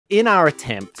in our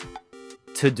attempt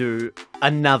to do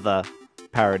another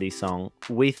parody song,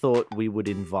 we thought we would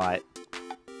invite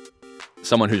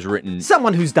someone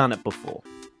who's done it before.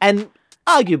 And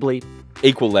arguably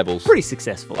equal levels. Pretty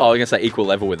successful. Oh, I was going to say equal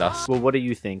level with us. Well, what do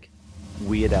you think?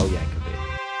 Weird Al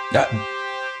Yankovic.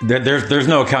 There's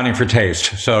no accounting for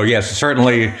taste. So yes,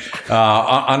 certainly in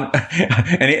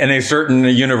a certain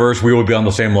universe, we would be on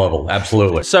the same level.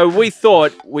 Absolutely. So we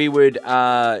thought we would,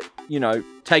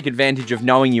 take advantage of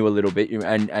knowing you a little bit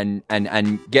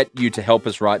and get you to help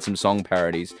us write some song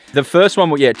parodies. The first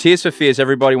one, Tears for Fears,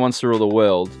 Everybody Wants to Rule the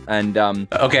World. And,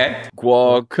 okay.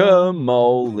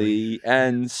 Guacamole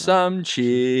and some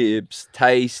chips,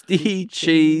 tasty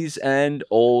cheese and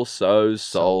also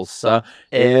salsa.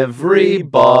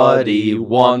 Everybody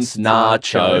wants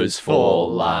nachos for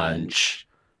lunch.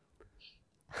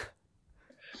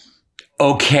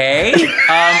 Okay.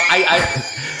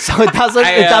 So it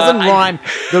doesn't rhyme.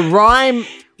 The rhyme,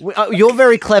 you're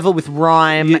very clever with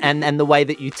rhyme and the way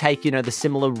that you take, the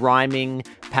similar rhyming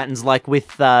patterns, like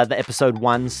with the episode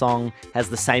 1 song has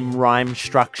the same rhyme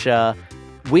structure.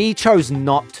 We chose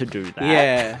not to do that.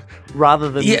 Yeah. Rather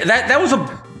than... Yeah,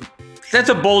 that's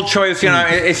a bold choice.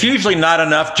 It's usually not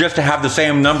enough just to have the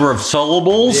same number of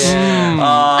syllables.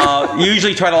 Yeah.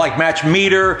 Usually try to match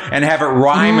meter and have it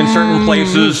rhyme in certain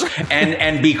places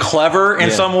and be clever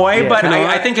in some way. Yeah. But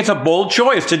I think it's a bold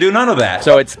choice to do none of that.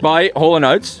 So it's by Hall &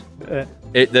 Oates.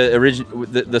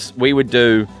 We would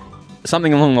do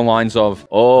something along the lines of,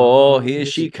 "Oh, here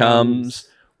she comes.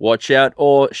 Watch out,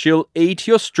 or she'll eat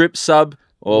your strip sub.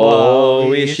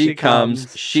 Oh, here she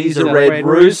comes. She's a red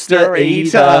rooster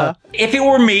eater." If it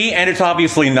were me, and it's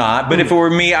obviously not, but if it were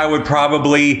me, I would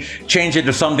probably change it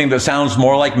to something that sounds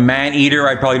more like man-eater.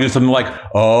 I'd probably do something like,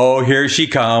 "Oh, here she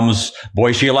comes.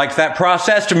 Boy, she likes that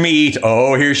processed meat.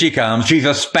 Oh, here she comes. She's a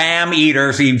spam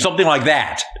eater." See, something like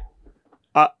that.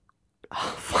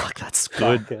 Fuck, that's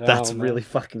good. That's really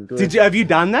fucking good. Have you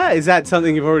done that? Is that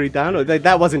something you've already done? Or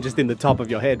that wasn't just in the top of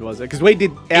your head, was it? Because we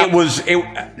did...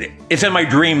 It's in my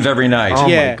dreams every night. Oh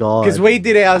my God. Because we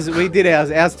did ours.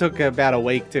 Ours took about a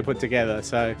week to put together.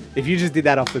 So if you just did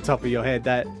that off the top of your head,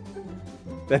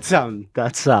 that's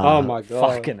oh my God.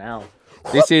 Fucking hell.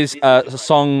 This is a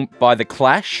song by The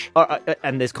Clash.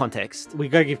 And there's context. We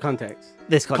gotta give context.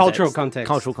 There's context.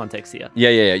 Cultural context here.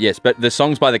 Yes. But the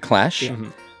song's by The Clash. Yeah.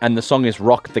 And the song is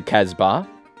Rock the Casbah.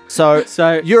 So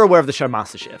you're aware of the show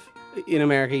MasterChef? In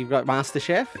America, you've got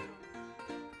MasterChef?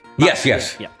 Yes.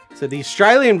 Yeah. So the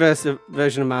Australian version of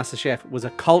MasterChef was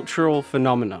a cultural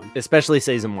phenomenon. Especially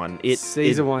season 1. It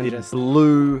just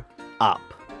blew up.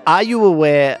 Are you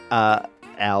aware,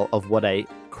 Al, of what a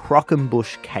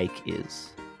Croquembouche cake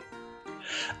is?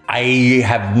 I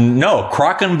have no.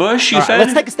 Croquembouche, you said?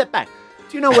 Let's take a step back.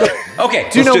 Do you know what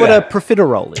a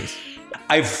profiterole is?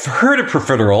 I've heard of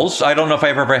profiteroles. I don't know if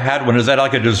I've ever had one. Is that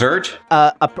like a dessert?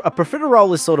 A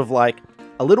profiterole is sort of like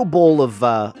a little ball of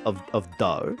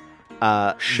dough.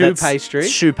 Choux pastry.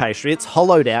 Choux pastry. It's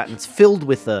hollowed out and it's filled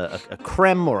with a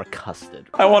creme or a custard.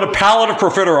 I want a pallet of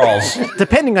profiteroles.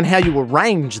 Depending on how you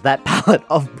arrange that pallet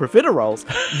of profiteroles,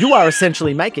 you are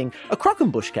essentially making a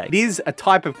croquembouche cake. It is a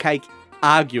type of cake,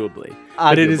 arguably.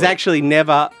 But it has actually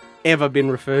never ever been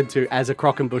referred to as a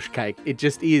croquembouche cake. It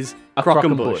just is a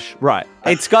croquembouche. Right.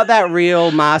 It's got that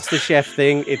real MasterChef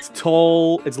thing. It's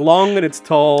tall, it's long and it's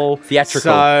tall. Theatrical.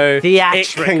 So it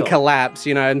can collapse,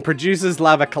 and producers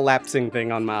love a collapsing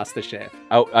thing on MasterChef.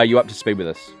 Oh, are you up to speed with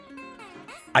us?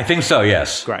 I think so,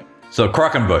 yes. Great. So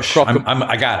croquembouche.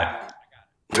 I got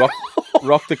it.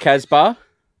 Rock the Casbah.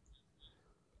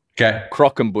 Okay.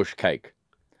 Croquembouche cake.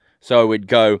 So we'd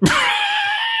go...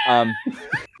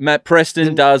 Matt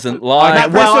Preston doesn't like...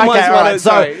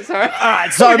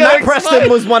 So Matt Preston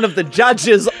was one of the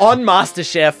judges on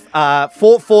MasterChef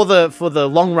for the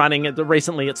long running.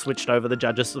 Recently it switched over the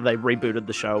judges, so they rebooted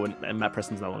the show and Matt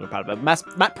Preston's no longer part of it.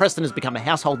 Matt Preston has become a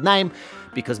household name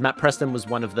because Matt Preston was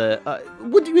one of the...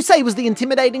 would you say he was the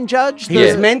intimidating judge? He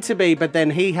was meant to be, but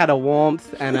then he had a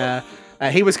warmth and a...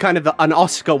 he was kind of an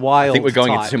Oscar Wilde I think we're going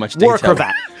type. into too much detail. Wore a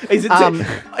cravat.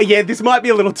 Yeah, this might be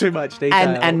a little too much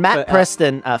detail. And Matt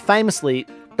Preston famously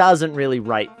doesn't really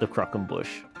rate the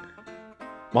croquembouche.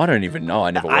 Well, I don't even know.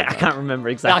 I never. I can't remember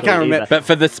exactly. I can't remember. But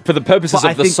for the purposes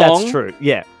of the song, I think that's true.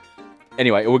 Yeah.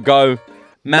 Anyway, it would go.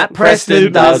 Matt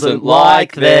Preston doesn't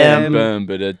like them.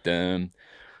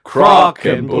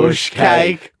 Croquembouche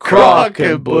cake,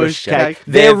 croquembouche cake.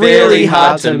 They're really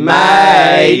hard to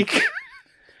make.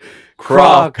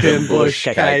 Crock-and-bush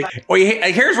cake. Well,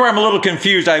 here's where I'm a little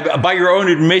confused. By your own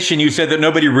admission, you said that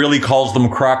nobody really calls them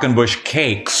Crock-and-bush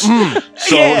cakes. So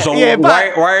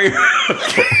why are you...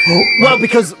 Well,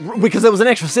 because there was an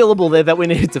extra syllable there that we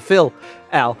needed to fill,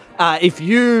 Al. If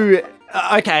you...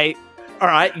 okay, all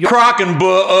right.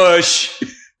 Crock-and-bush.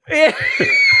 Yeah.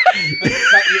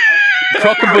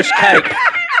 Crock-and-bush cake.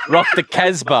 Rock the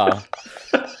Casbah.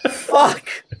 Fuck.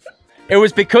 It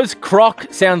was because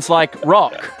croc sounds like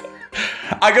rock.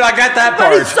 I got that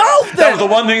part. But he solved it. That was the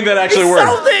one thing that actually he worked.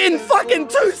 Solved it in fucking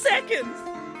 2 seconds.